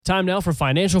Time now for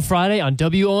Financial Friday on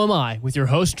WOMI with your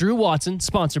host, Drew Watson,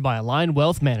 sponsored by Align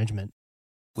Wealth Management.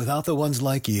 Without the ones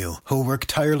like you, who work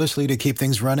tirelessly to keep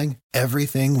things running,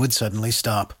 everything would suddenly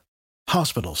stop.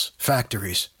 Hospitals,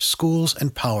 factories, schools,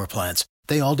 and power plants,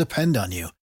 they all depend on you.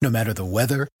 No matter the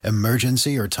weather,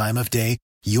 emergency, or time of day,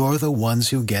 you're the ones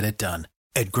who get it done.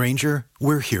 At Grainger,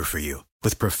 we're here for you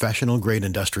with professional-grade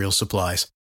industrial supplies.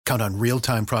 Count on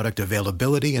real-time product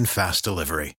availability and fast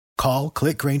delivery. Call,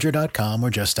 clickgrainger.com, or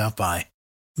just stop by.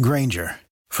 Grainger,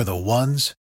 for the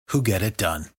ones who get it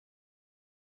done.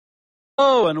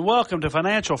 Hello, and welcome to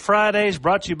Financial Fridays,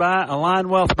 brought to you by Align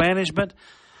Wealth Management.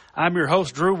 I'm your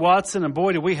host, Drew Watson, and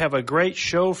boy, do we have a great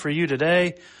show for you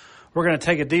today. We're going to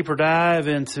take a deeper dive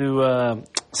into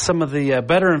some of the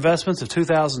better investments of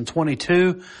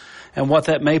 2022 and what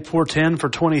that may portend for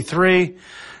 23.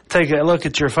 Take a look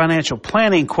at your financial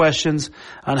planning questions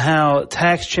on how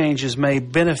tax changes may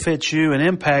benefit you and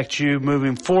impact you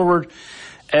moving forward,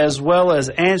 as well as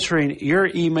answering your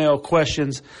email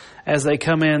questions as they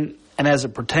come in and as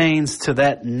it pertains to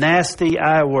that nasty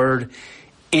I word,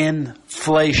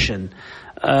 inflation.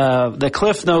 The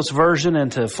Cliff Notes version,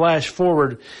 and to flash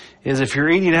forward, is if you're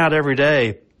eating out every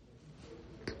day,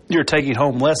 you're taking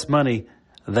home less money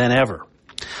than ever.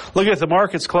 Looking at the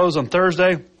markets close on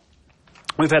Thursday,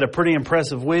 we've had a pretty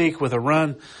impressive week with a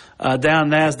run down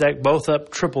NASDAQ, both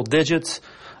up triple digits.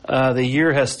 The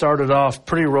year has started off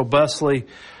pretty robustly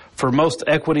for most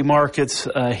equity markets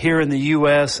here in the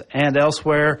U.S. and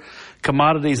elsewhere.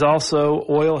 Commodities also,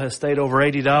 oil has stayed over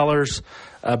 $80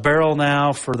 a barrel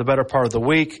now for the better part of the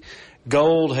week.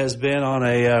 Gold has been on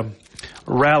a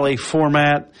rally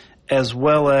format, as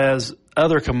well as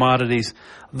other commodities.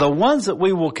 The ones that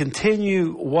we will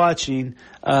continue watching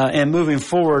and moving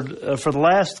forward for the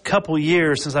last couple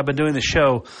years since I've been doing the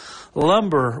show,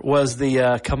 lumber was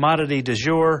the commodity du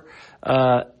jour.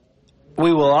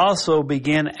 We will also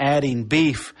begin adding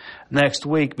beef next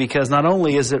week because not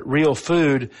only is it real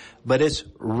food, but it's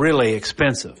really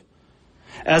expensive.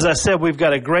 As I said, we've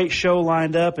got a great show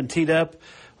lined up and teed up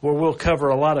where we'll cover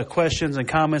a lot of questions and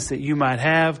comments that you might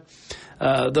have.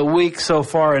 The week so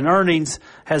far in earnings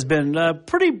has been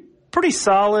pretty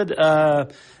solid.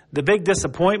 The big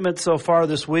disappointment so far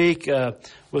this week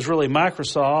was really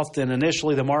Microsoft, and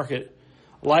initially the market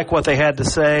liked what they had to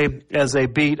say as they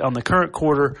beat on the current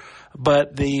quarter,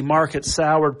 but the market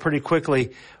soured pretty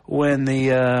quickly when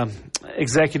the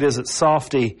executives at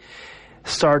Softy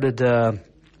started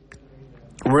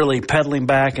really pedaling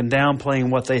back and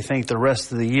downplaying what they think the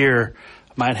rest of the year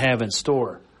might have in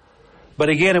store. But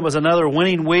again, it was another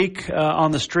winning week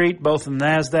on the street, both in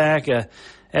NASDAQ,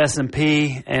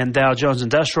 S&P, and Dow Jones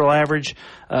Industrial Average.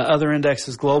 Other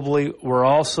indexes globally were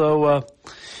also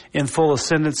in full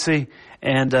ascendancy.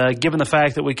 And given the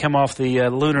fact that we come off the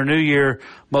Lunar New Year,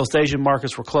 most Asian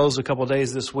markets were closed a couple of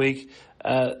days this week.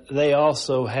 They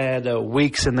also had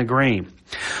weeks in the green.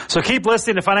 So keep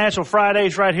listening to Financial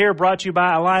Fridays right here, brought to you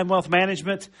by Align Wealth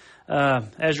Management.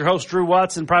 As your host, Drew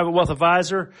Watson, Private Wealth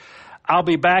Advisor, I'll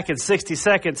be back in 60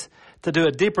 seconds to do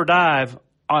a deeper dive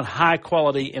on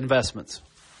high-quality investments.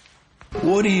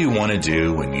 What do you want to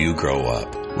do when you grow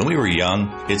up? When we were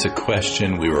young, it's a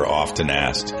question we were often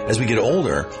asked. As we get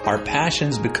older, our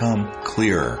passions become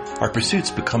clearer. Our pursuits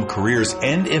become careers.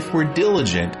 And if we're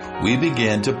diligent, we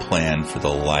begin to plan for the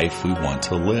life we want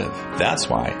to live. That's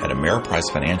why at Ameriprise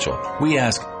Financial, we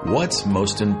ask, what's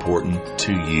most important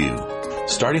to you?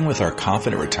 Starting with our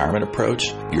Confident Retirement approach,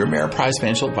 your Ameriprise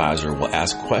Financial Advisor will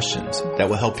ask questions that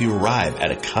will help you arrive at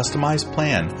a customized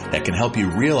plan that can help you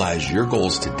realize your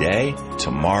goals today,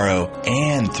 tomorrow,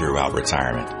 and throughout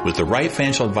retirement. With the right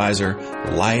financial advisor,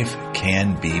 life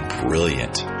can be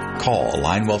brilliant. Call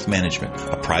Align Wealth Management,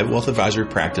 a private wealth advisory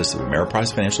practice of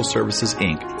Ameriprise Financial Services,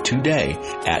 Inc., today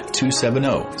at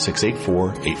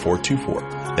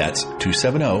 270-684-8424. That's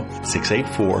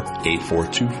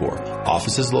 270-684-8424.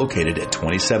 Office is located at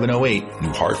 2708 New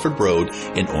Hartford Road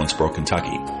in Owensboro,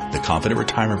 Kentucky. The Confident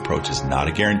Retirement approach is not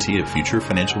a guarantee of future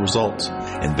financial results.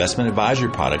 Investment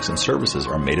advisory products and services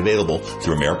are made available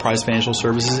through Ameriprise Financial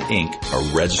Services, Inc., a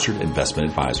registered investment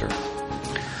advisor.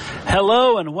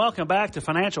 Hello and welcome back to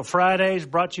Financial Fridays,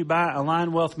 brought to you by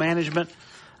Align Wealth Management.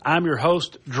 I'm your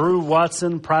host, Drew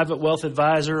Watson, Private Wealth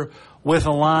Advisor with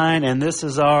Align, and this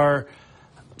is our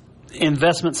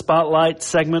investment spotlight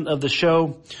segment of the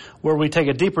show where we take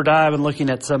a deeper dive in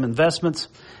looking at some investments.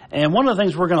 And one of the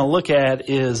things we're going to look at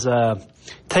is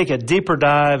take a deeper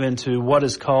dive into what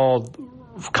is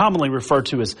commonly referred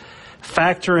to as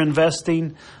factor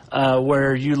investing,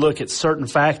 where you look at certain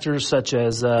factors such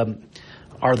as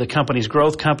are the company's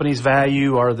growth, company's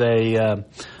value, are they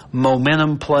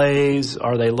momentum plays?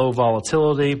 Are they low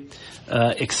volatility,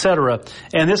 et cetera?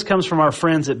 And this comes from our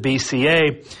friends at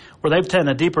BCA, where they've taken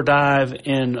a deeper dive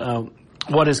in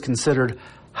what is considered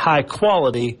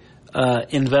high-quality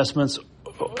investments.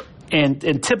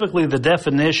 And typically the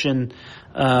definition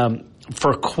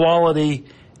for quality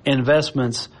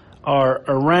investments are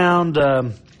around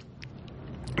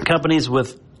companies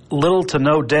with little to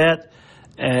no debt,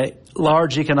 a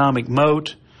large economic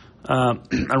moat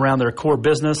around their core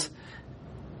business,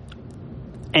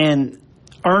 and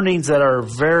earnings that are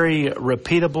very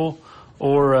repeatable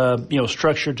or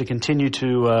structured to continue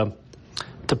to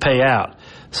pay out.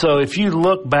 So if you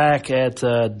look back at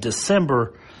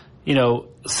December,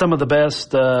 some of the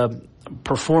best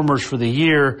performers for the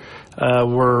year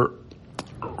were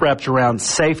wrapped around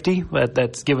safety.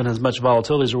 That's given as much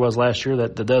volatility as there was last year.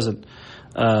 That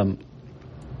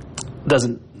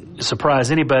doesn't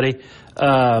surprise anybody.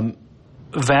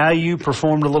 Value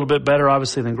performed a little bit better,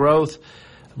 obviously, than growth,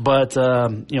 but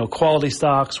quality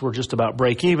stocks were just about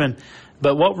break even.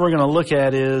 But what we're going to look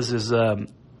at is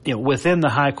within the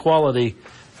high quality,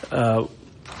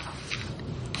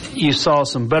 you saw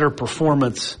some better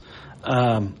performance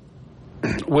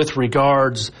with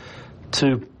regards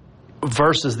to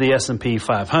versus the S&P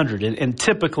 500. And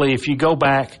typically, if you go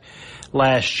back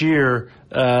last year,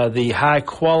 the high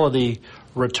quality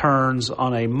returns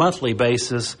on a monthly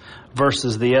basis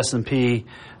versus the S&P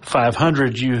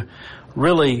 500, you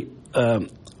really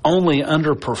only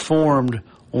underperformed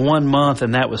 1 month,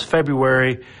 and that was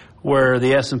February, where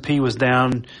the S&P was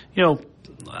down,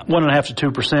 1.5%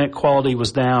 to 2%. Quality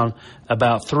was down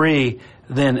about 3%.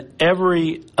 Then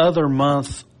every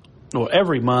month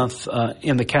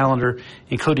in the calendar,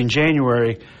 including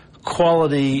January,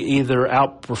 quality either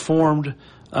outperformed,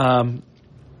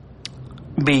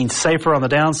 being safer on the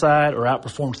downside, or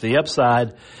outperformed to the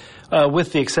upside.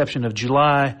 With the exception of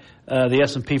July, the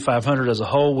S&P 500 as a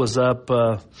whole was up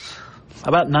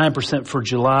about 9% for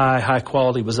July. High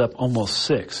quality was up almost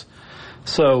 6%.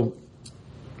 So,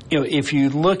 if you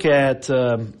look at,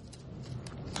 say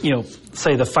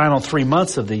the final 3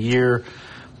 months of the year,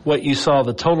 what you saw,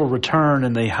 the total return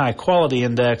in the high quality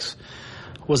index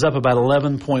was up about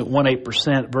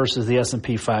 11.18% versus the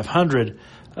S&P 500,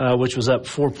 which was up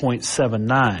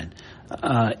 4.79.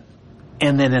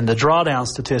 And then in the drawdown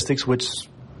statistics, which,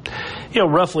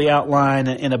 roughly outline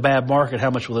in a bad market how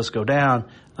much will this go down,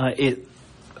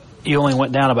 you only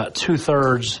went down about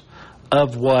 2/3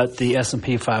 of what the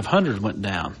S&P 500 went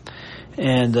down.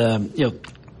 And,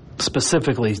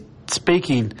 specifically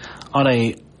speaking, on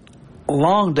a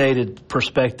long-dated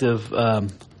perspective,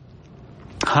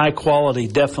 high quality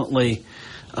definitely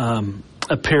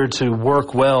appeared to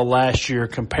work well last year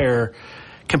compared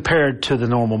to the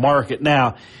normal market.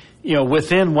 Now,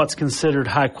 within what's considered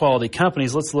high-quality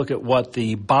companies, let's look at what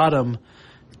the bottom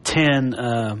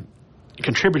 10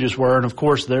 contributors were. And, of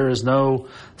course, there is no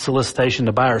solicitation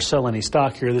to buy or sell any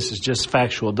stock here. This is just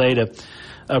factual data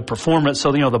of performance.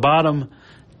 So, the bottom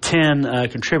 10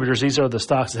 contributors, these are the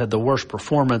stocks that had the worst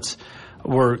performance,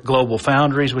 were Global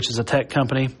Foundries, which is a tech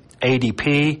company,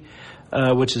 ADP,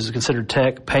 which is considered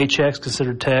tech, Paychex,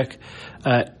 considered tech,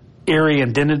 Erie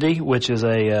Identity, which is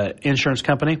a insurance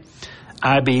company,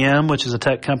 IBM, which is a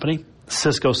tech company,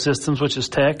 Cisco Systems, which is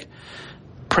tech,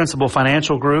 Principal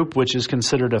Financial Group, which is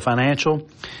considered a financial,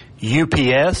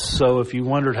 UPS. So if you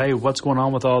wondered, hey, what's going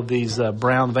on with all these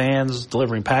brown vans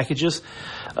delivering packages,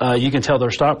 you can tell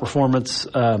their stock performance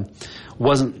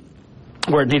wasn't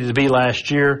where it needed to be last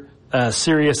year.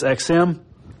 Sirius XM,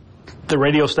 the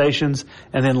radio stations,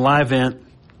 and then Livent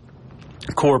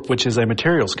Corp, which is a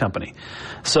materials company.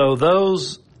 So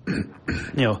those,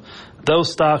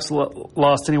 those stocks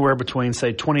lost anywhere between,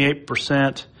 say,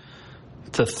 28%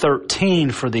 to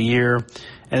 13% for the year.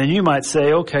 And then you might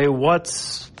say, okay,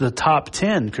 what's the top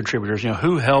 10 contributors?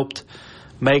 Who helped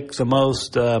make the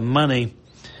most money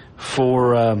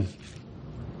for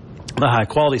the high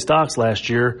quality stocks last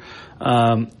year?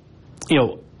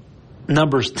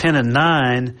 Numbers 10 and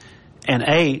 9 and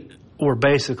 8 were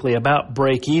basically about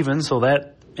break even. So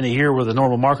that in a year where the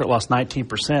normal market lost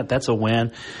 19%, that's a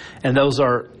win. And those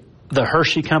are the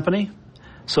Hershey Company.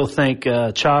 So think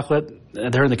chocolate.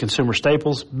 They're in the consumer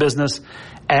staples business.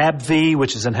 AbbVie,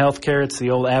 which is in healthcare. It's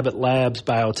the old Abbott Labs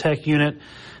biotech unit.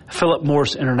 Philip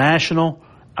Morris International,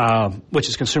 which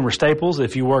is consumer staples.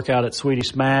 If you work out at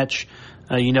Swedish Match,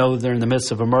 they're in the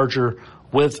midst of a merger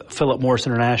with Philip Morris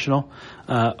International.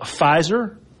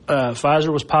 Pfizer.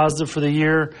 Pfizer was positive for the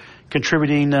year,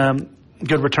 contributing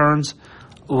good returns.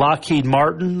 Lockheed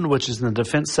Martin, which is in the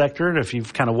defense sector. And if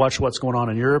you've kind of watched what's going on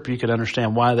in Europe, you can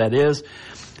understand why that is.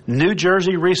 New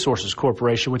Jersey Resources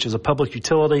Corporation, which is a public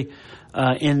utility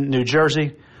in New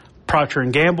Jersey, Procter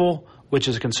 & Gamble, which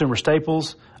is a consumer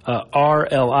staples,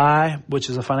 RLI, which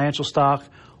is a financial stock,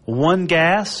 One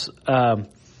Gas,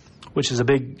 which is a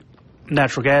big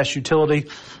natural gas utility,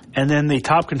 and then the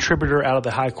top contributor out of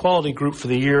the high quality group for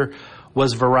the year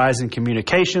was Verizon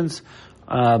Communications.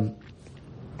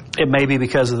 It may be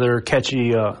because of their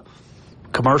catchy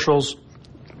commercials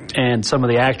and some of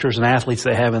the actors and athletes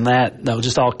they have in that. No,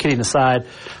 just all kidding aside,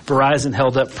 Verizon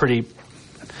held up pretty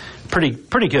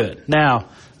good. Now,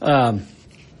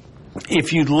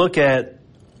 if you look at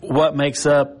what makes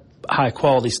up high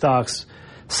quality stocks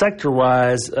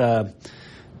sector-wise,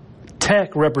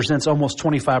 tech represents almost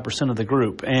 25% of the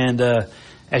group. And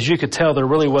as you could tell, there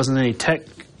really wasn't any tech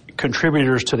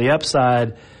contributors to the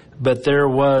upside, but there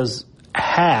was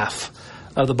half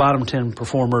of the bottom 10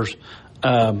 performers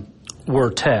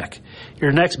were tech.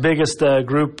 Your next biggest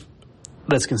group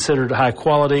that's considered high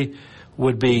quality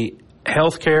would be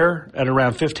healthcare at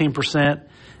around 15%,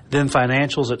 then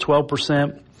financials at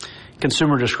 12%,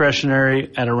 consumer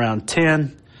discretionary at around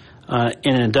 10%, and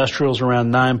industrials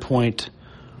around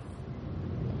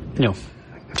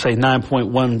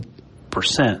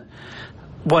 9.1%.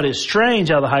 What is strange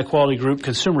out of the high quality group,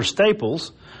 consumer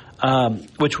staples,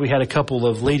 which we had a couple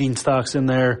of leading stocks in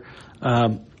there,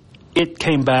 it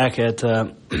came back at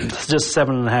just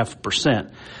 7.5%.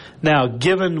 Now,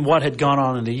 given what had gone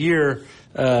on in the year,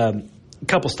 a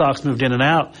couple stocks moved in and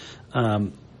out.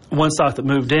 One stock that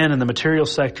moved in the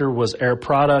materials sector was Air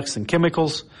Products and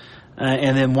Chemicals,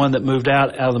 and then one that moved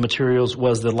out of the materials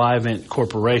was the Livent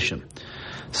Corporation.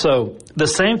 So the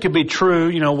same could be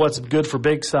true, what's good for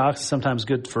big stocks, sometimes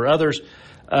good for others.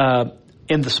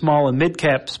 In the small and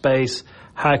mid-cap space,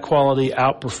 high quality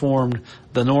outperformed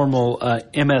the normal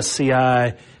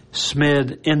MSCI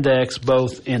SMID index,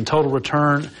 both in total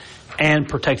return and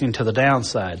protecting to the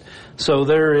downside. So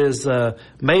there is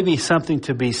maybe something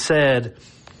to be said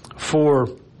for,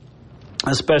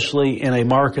 especially in a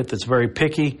market that's very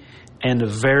picky and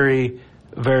very,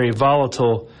 very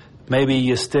volatile, maybe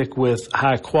you stick with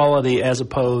high quality as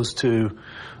opposed to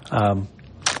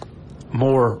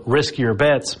more riskier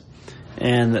bets,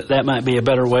 and that might be a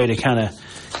better way to kind of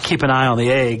keep an eye on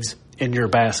the eggs in your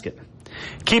basket.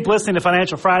 Keep listening to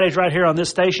Financial Fridays right here on this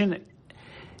station,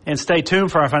 and stay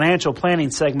tuned for our financial planning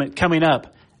segment coming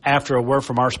up after a word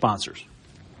from our sponsors.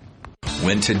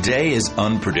 When today is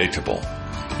unpredictable,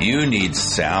 you need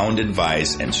sound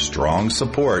advice and strong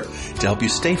support to help you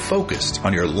stay focused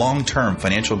on your long-term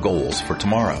financial goals for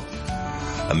tomorrow.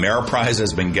 Ameriprise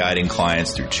has been guiding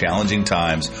clients through challenging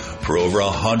times for over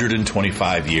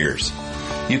 125 years.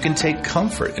 You can take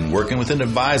comfort in working with an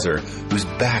advisor who's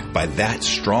backed by that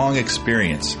strong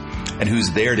experience and who's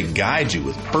there to guide you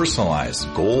with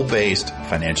personalized, goal-based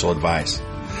financial advice.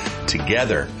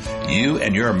 Together, you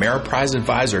and your Ameriprise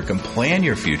advisor can plan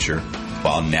your future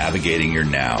while navigating your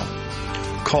now.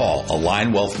 Call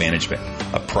Align Wealth Management,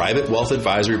 a private wealth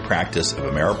advisory practice of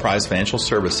Ameriprise Financial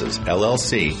Services,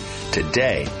 LLC,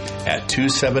 today at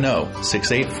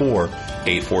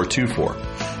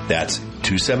 270-684-8424. That's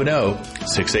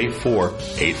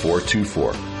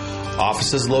 270-684-8424.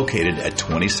 Offices located at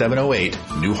 2708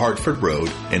 New Hartford Road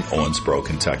in Owensboro,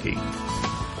 Kentucky.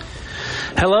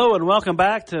 Hello and welcome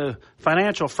back to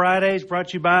Financial Fridays, brought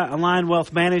to you by Align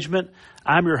Wealth Management.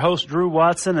 I'm your host, Drew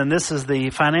Watson, and this is the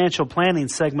financial planning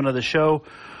segment of the show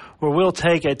where we'll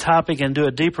take a topic and do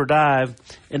a deeper dive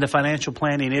into financial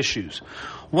planning issues.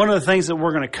 One of the things that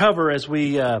we're going to cover as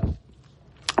we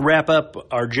wrap up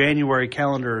our January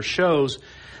calendar of shows,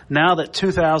 now that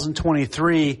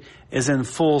 2023 is in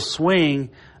full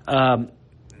swing,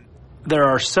 there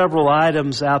are several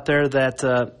items out there that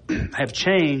have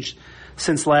changed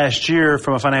since last year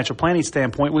from a financial planning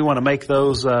standpoint. We want to make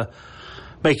those,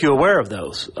 make you aware of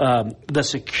those. The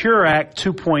Secure Act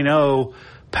 2.0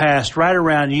 passed right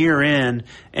around year end,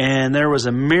 and there was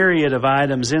a myriad of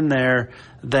items in there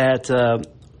that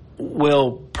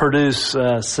will produce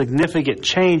significant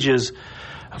changes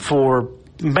for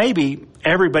maybe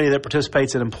everybody that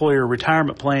participates in employer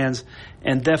retirement plans,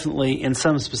 and definitely in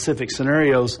some specific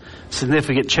scenarios,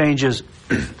 significant changes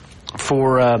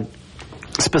for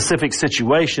specific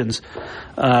situations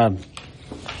that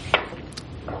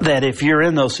if you're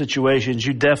in those situations,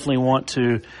 you definitely want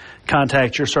to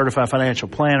contact your certified financial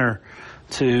planner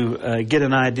to get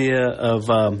an idea of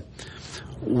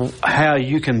how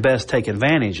you can best take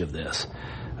advantage of this.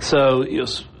 So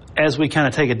as we kind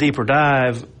of take a deeper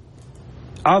dive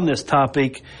on this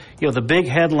topic, the big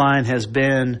headline has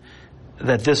been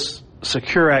that this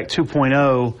Secure Act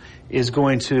 2.0 is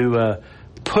going to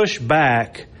push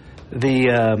back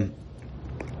the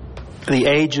the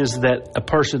ages that a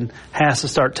person has to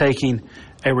start taking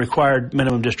a required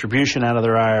minimum distribution out of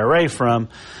their IRA from.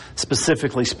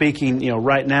 Specifically speaking,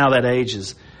 right now that age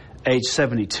is age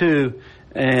 72,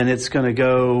 and it's going to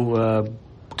go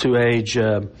to age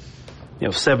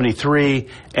 73,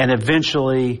 and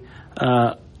eventually,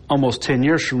 almost 10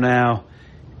 years from now,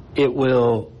 it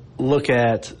will look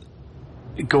at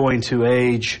going to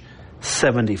age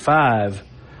 75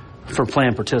 for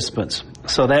plan participants.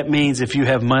 So that means if you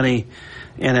have money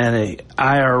in an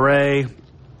IRA,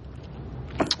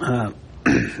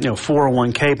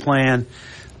 401k plan,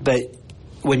 that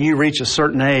when you reach a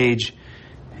certain age,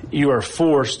 you are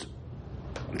forced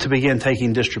to begin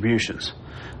taking distributions.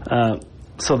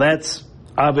 So that's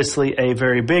obviously a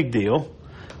very big deal,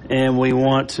 and we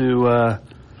want to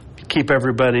keep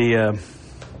everybody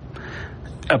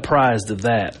apprised of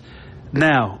that.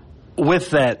 Now,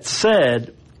 with that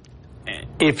said,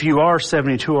 if you are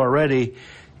 72 already,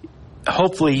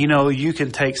 hopefully you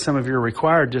can take some of your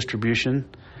required distribution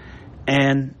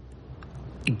and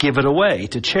give it away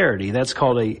to charity. That's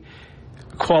called a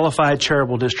qualified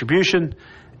charitable distribution,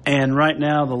 and right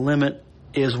now the limit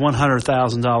is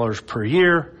 $100,000 per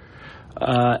year.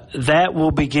 That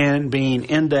will begin being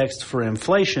indexed for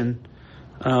inflation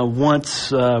once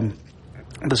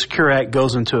the Secure Act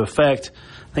goes into effect,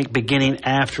 I think beginning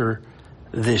after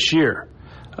this year.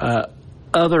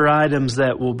 Other items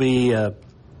that will be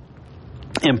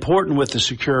important with the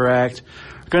Secure Act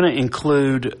are going to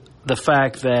include the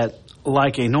fact that,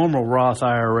 like a normal Roth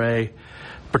IRA,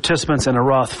 participants in a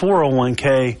Roth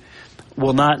 401k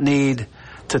will not need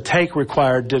to take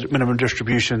required minimum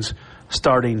distributions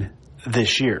starting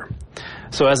this year.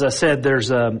 So as I said,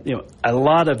 there's a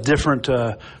lot of different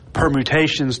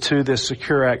permutations to this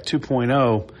Secure Act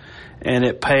 2.0, and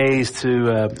it pays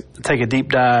to take a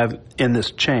deep dive in this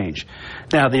change.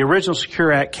 Now, the original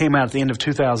Secure Act came out at the end of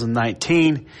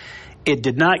 2019. It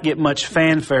did not get much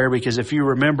fanfare because, if you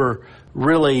remember,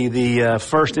 really the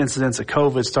first incidents of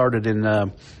COVID started in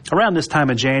around this time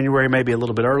of January, maybe a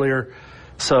little bit earlier.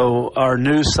 So our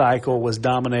news cycle was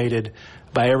dominated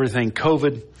by everything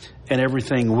COVID and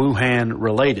everything Wuhan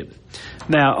related.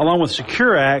 Now, along with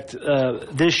Secure Act,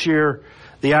 this year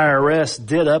the IRS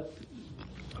did up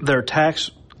their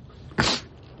tax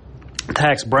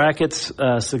brackets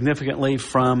significantly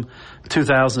from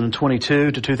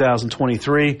 2022 to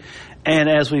 2023. And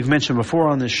as we've mentioned before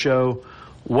on this show,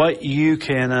 what you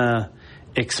can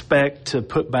expect to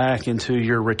put back into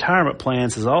your retirement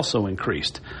plans has also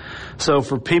increased. So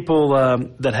for people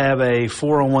that have a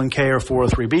 401k or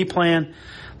 403b plan,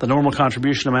 the normal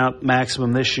contribution amount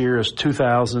maximum this year is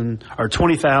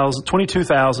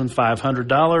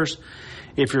 $22,500.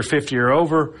 If you're 50 or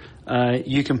over,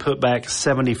 you can put back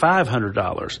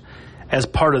 $7,500. As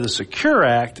part of the Secure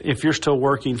Act, if you're still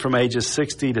working from ages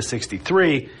 60 to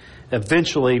 63,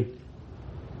 eventually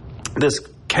this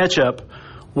catch-up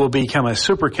will become a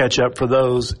super catch-up for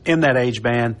those in that age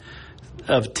band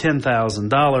of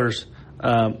 $10,000.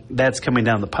 That's coming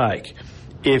down the pike.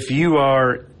 If you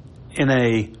are in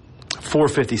a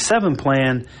 457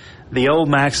 plan, the old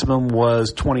maximum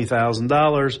was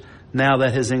 $20,000. Now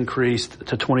that has increased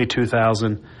to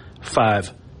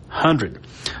 $22,500.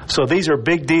 So these are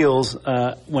big deals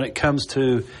when it comes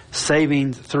to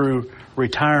saving through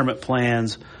retirement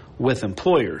plans with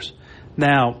employers.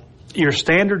 Now, your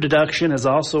standard deduction has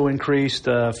also increased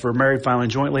for married filing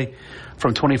jointly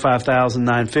from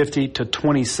 $25,950 to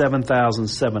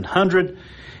 $27,700.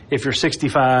 If you're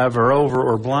 65 or over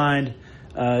or blind,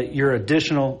 your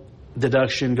additional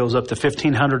deduction goes up to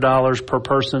 $1,500 per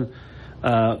person,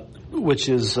 which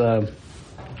is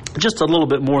just a little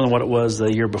bit more than what it was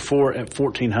the year before at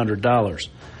 $1,400.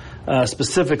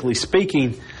 Specifically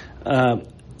speaking,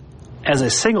 as a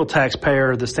single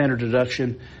taxpayer, the standard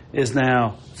deduction is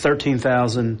now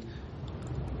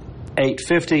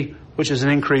 $13,850, which is an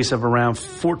increase of around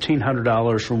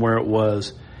 $1,400 from where it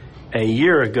was a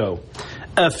year ago.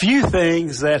 A few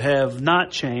things that have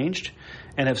not changed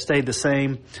and have stayed the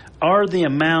same are the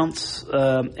amounts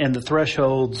and the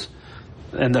thresholds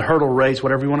and the hurdle rates,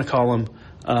 whatever you want to call them,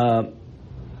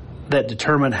 that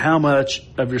determine how much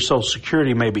of your Social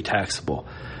Security may be taxable.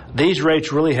 These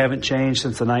rates really haven't changed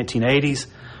since the 1980s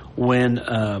when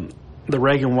the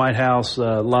Reagan White House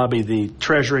lobbied the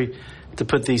Treasury to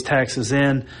put these taxes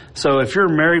in. So if you're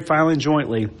married filing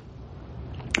jointly,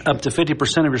 up to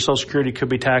 50% of your Social Security could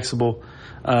be taxable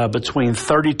between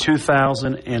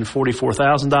 $32,000 and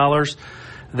 $44,000.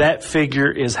 That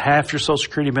figure is half your Social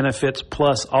Security benefits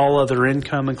plus all other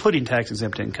income, including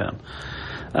tax-exempt income.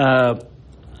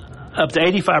 Up to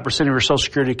 85% of your Social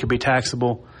Security could be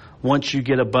taxable once you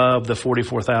get above the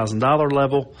 $44,000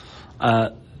 level.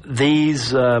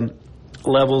 These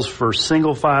levels for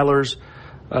single filers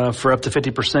for up to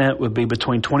 50% would be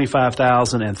between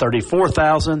 $25,000 and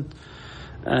 $34,000,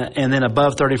 and then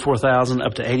above $34,000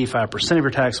 up to 85% of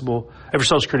your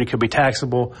Social Security could be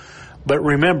taxable. But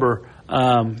remember,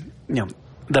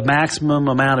 the maximum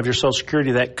amount of your Social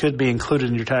Security that could be included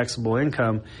in your taxable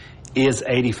income is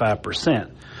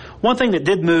 85%. One thing that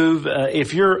did move,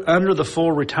 if you're under the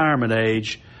full retirement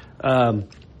age,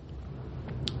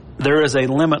 there is a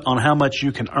limit on how much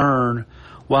you can earn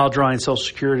while drawing Social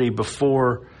Security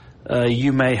before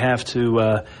you may have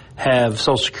to have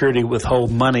Social Security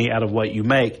withhold money out of what you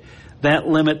make. That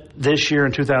limit this year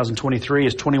in 2023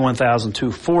 is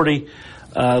 $21,240.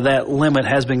 That limit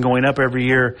has been going up every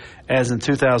year, as in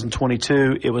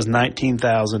 2022 it was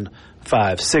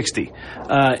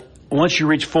 $19,560. Once you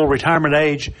reach full retirement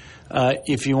age,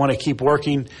 if you want to keep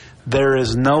working, there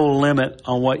is no limit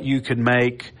on what you can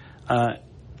make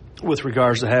with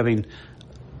regards to having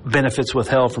benefits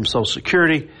withheld from Social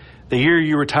Security. The year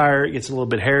you retire, it gets a little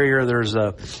bit hairier. There's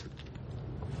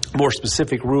more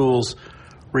specific rules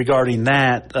regarding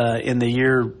that in the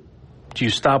year you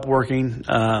stop working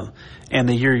and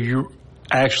the year you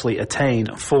actually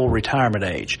attain full retirement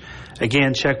age.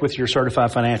 Again, check with your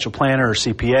certified financial planner or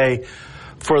CPA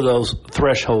for those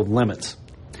threshold limits.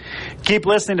 Keep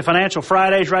listening to Financial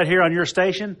Fridays right here on your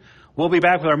station. We'll be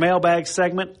back with our mailbag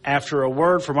segment after a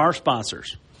word from our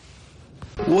sponsors.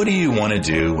 What do you want to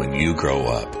do when you grow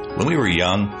up? When we were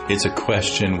young, it's a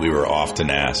question we were often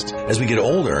asked. As we get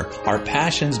older, our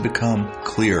passions become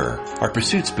clearer. Our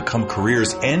pursuits become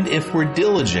careers, and if we're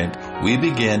diligent, we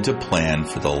begin to plan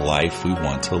for the life we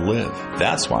want to live.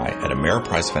 That's why at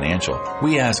Ameriprise Financial,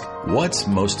 we ask, what's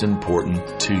most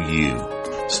important to you?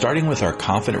 Starting with our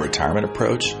Confident Retirement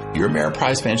approach, your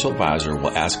Ameriprise Financial Advisor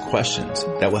will ask questions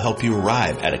that will help you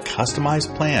arrive at a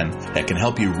customized plan that can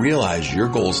help you realize your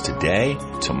goals today,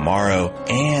 tomorrow,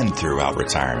 and throughout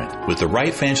retirement. With the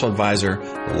right financial advisor,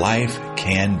 life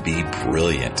can be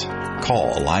brilliant.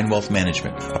 Call Align Wealth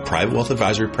Management, a private wealth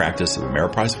advisory practice of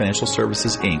Ameriprise Financial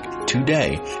Services, Inc.,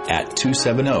 today at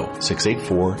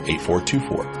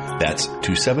 270-684-8424. That's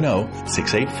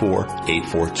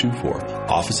 270-684-8424.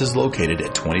 Office is located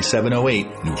at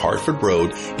 2708 New Hartford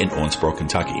Road in Owensboro,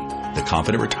 Kentucky. The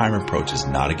Confident Retirement approach is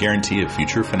not a guarantee of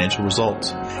future financial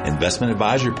results. Investment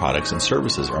advisory products and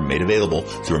services are made available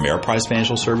through Ameriprise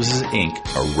Financial Services, Inc.,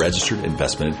 a registered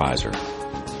investment advisor.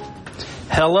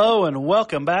 Hello and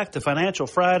welcome back to Financial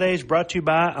Fridays, brought to you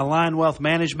by Align Wealth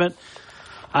Management.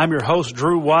 I'm your host,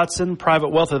 Drew Watson,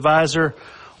 private wealth advisor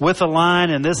with Align,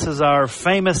 and this is our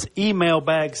famous email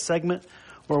bag segment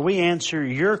where we answer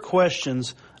your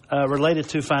questions related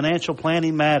to financial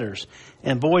planning matters.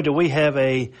 And boy, do we have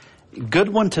a good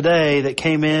one today that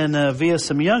came in via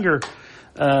some younger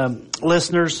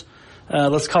listeners,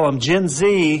 let's call them Gen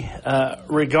Z,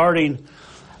 regarding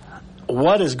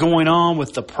what is going on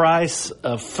with the price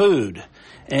of food.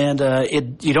 And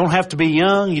you don't have to be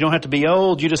young, you don't have to be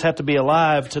old, you just have to be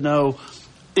alive to know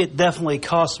it definitely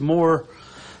costs more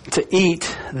to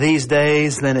eat these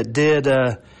days than it did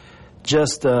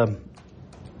just a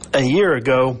year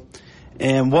ago.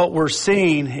 And what we're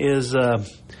seeing is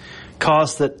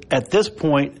costs that at this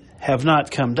point have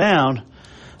not come down,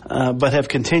 but have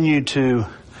continued to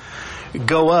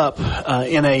go up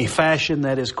in a fashion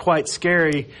that is quite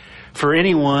scary for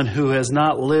anyone who has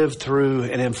not lived through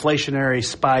an inflationary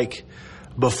spike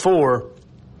before,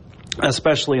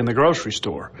 especially in the grocery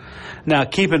store. Now,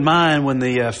 keep in mind, when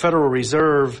the Federal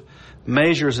Reserve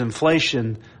measures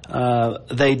inflation,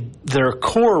 their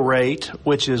core rate,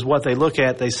 which is what they look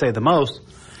at, they say the most,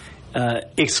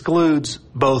 excludes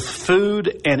both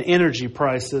food and energy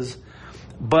prices.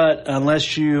 But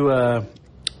unless you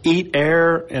eat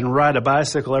air and ride a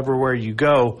bicycle everywhere you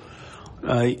go,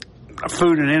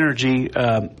 food and energy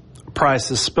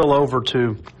prices spill over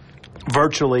to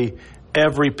virtually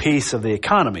every piece of the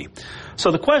economy. So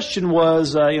the question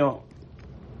was,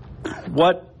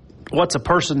 what's a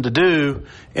person to do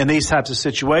in these types of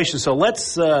situations? So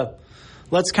let's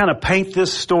kind of paint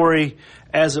this story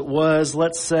as it was.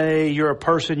 Let's say you're a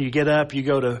person, you get up, you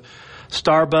go to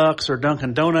Starbucks or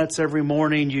Dunkin' Donuts every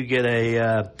morning, you get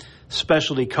a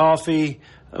specialty coffee,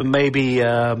 maybe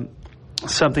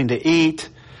something to eat,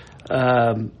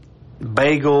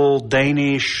 bagel,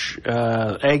 Danish,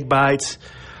 egg bites.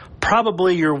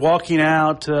 Probably you're walking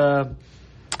out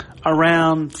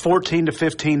around $14 to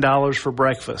 $15 for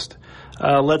breakfast.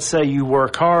 Let's say you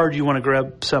work hard, you want to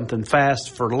grab something fast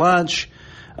for lunch.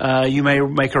 You may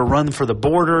make a run for the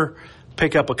border,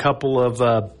 pick up a couple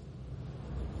of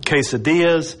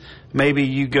quesadillas. Maybe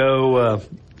you go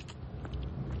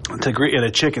to get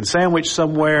a chicken sandwich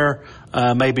somewhere,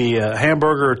 maybe a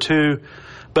hamburger or two.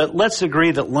 But let's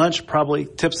agree that lunch probably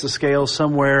tips the scale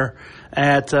somewhere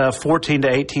at $14 to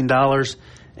 $18.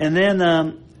 And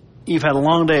then you've had a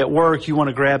long day at work. You want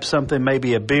to grab something,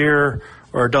 maybe a beer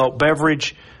or adult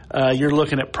beverage. You're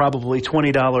looking at probably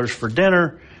 $20 for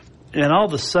dinner. And all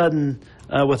of a sudden,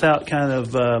 without kind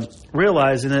of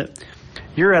realizing it,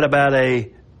 you're at about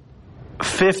a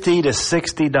 $50 to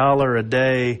 $60 a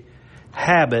day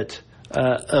habit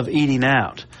of eating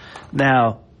out.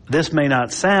 Now, this may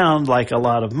not sound like a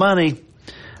lot of money,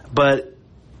 but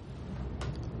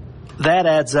that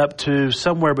adds up to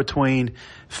somewhere between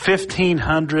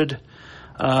 $1,500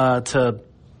 to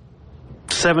 $1,700,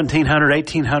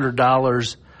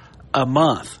 $1,800 a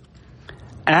month.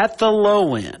 At the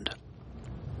low end,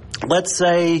 let's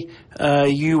say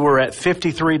you were at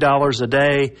 $53 a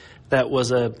day. That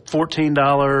was a $14,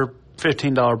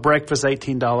 $15 breakfast,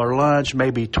 $18 lunch,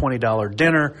 maybe $20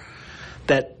 dinner.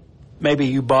 That maybe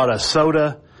you bought a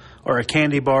soda or a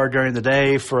candy bar during the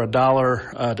day for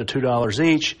 $1 to $2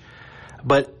 each.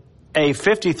 But a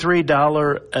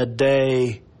 $53 a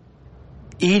day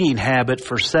eating habit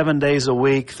for 7 days a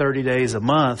week, 30 days a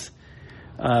month,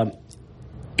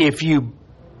 if you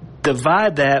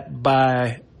divide that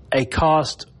by a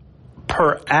cost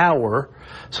per hour,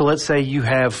 so let's say you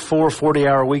have 4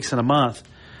 40-hour weeks in a month,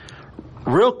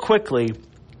 real quickly,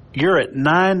 you're at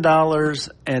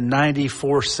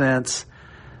 $9.94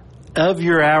 of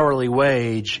your hourly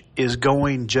wage is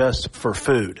going just for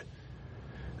food.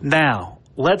 Now,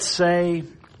 let's say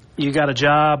you got a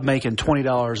job making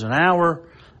 $20 an hour.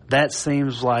 That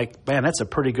seems like, man, that's a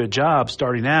pretty good job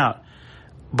starting out.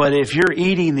 But if you're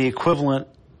eating the equivalent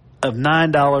of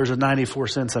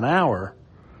 $9.94 an hour,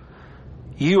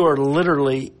 you are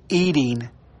literally eating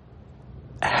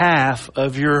half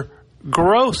of your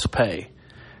gross pay.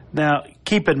 Now,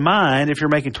 keep in mind, if you're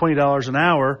making $20 an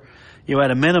hour,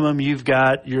 at a minimum, you've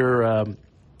got your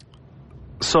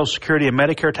Social Security and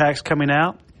Medicare tax coming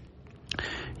out.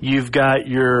 You've got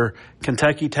your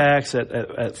Kentucky tax at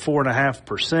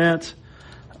 4.5%.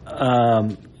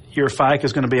 Your FICA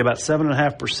is going to be about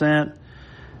 7.5%.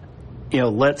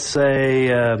 Let's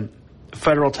say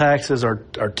federal taxes are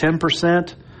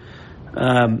 10%.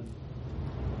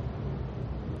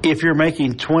 If you're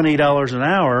making $20 an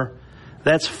hour,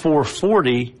 that's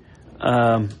 $4.40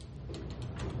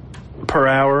 per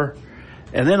hour.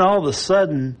 And then all of a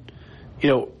sudden,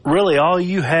 really all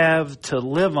you have to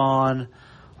live on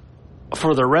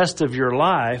for the rest of your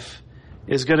life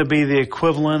is going to be the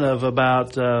equivalent of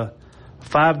about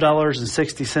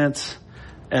 $5.60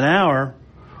 an hour,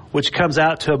 which comes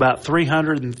out to about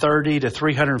 $330 to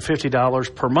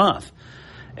 $350 per month.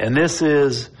 And this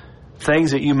is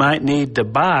things that you might need to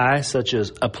buy, such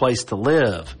as a place to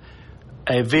live,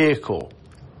 a vehicle,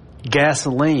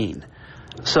 gasoline.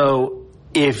 So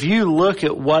if you look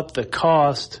at what the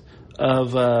cost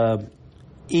of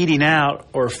eating out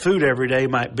or food every day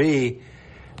might be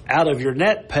out of your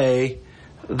net pay,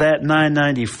 that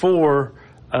 $9.94,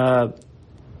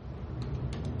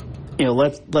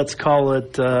 let's call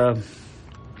it,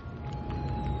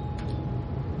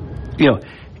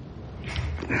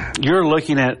 you're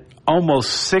looking at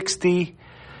almost 60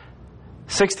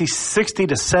 to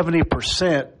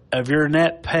 70% of your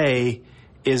net pay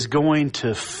is going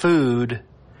to food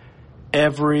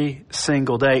every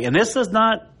single day. And this does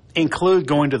not include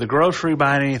going to the grocery,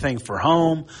 buying anything for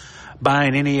home,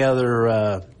 buying any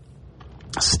other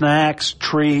snacks,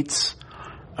 treats.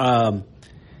 That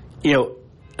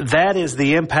is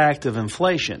the impact of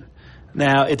inflation.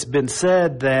 Now, it's been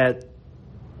said that,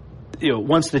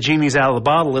 once the genie's out of the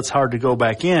bottle, it's hard to go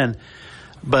back in.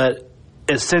 But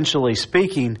essentially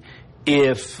speaking,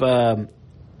 if,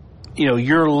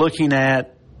 you're looking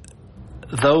at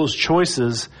those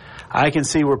choices, I can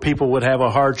see where people would have a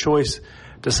hard choice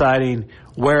deciding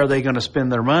where are they going to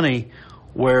spend their money,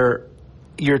 where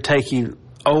you're taking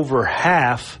over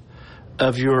half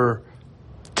of your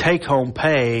take-home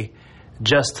pay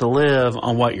just to live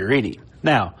on what you're eating.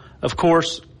 Now, of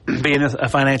course, being a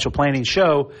financial planning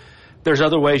show, there's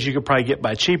other ways you could probably get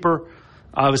by cheaper.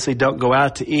 Obviously, don't go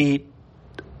out to eat.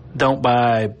 Don't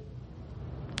buy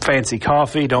fancy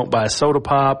coffee. Don't buy soda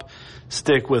pop.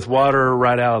 Stick with water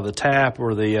right out of the tap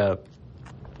or the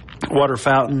water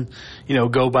fountain.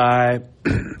 Go buy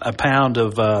a pound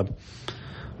of,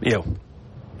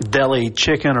 deli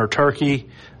chicken or turkey,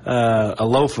 a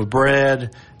loaf of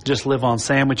bread. Just live on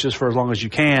sandwiches for as long as you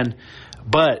can.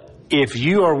 But if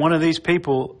you are one of these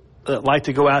people that like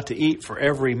to go out to eat for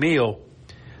every meal,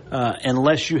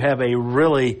 unless you have a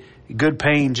really good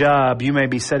paying job, you may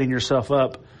be setting yourself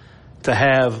up to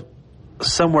have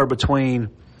somewhere between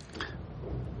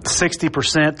 $6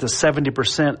 60% to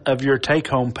 70% of your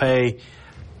take-home pay,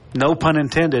 no pun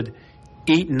intended,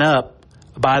 eaten up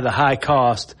by the high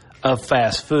cost of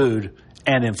fast food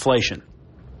and inflation.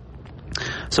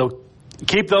 So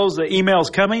keep those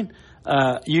emails coming.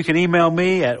 You can email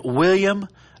me at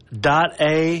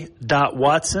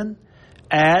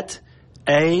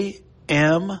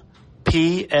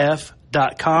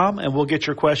william.a.watson@ampf.com, and we'll get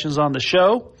your questions on the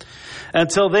show.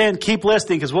 Until then, keep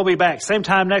listening, because we'll be back same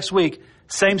time next week,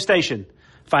 same station.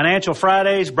 Financial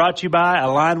Fridays, brought to you by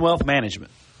Align Wealth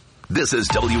Management. This is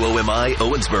WOMI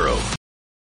Owensboro.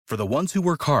 For the ones who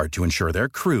work hard to ensure their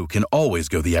crew can always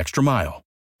go the extra mile,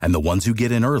 and the ones who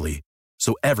get in early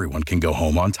so everyone can go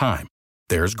home on time,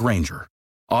 there's Grainger,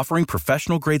 offering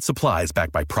professional-grade supplies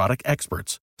backed by product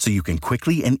experts so you can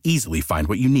quickly and easily find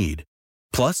what you need.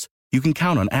 Plus, you can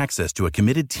count on access to a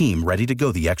committed team ready to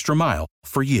go the extra mile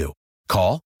for you.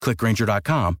 Call, click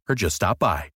Grainger.com, or just stop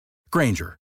by.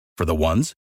 Grainger, for the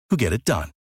ones who get it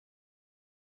done.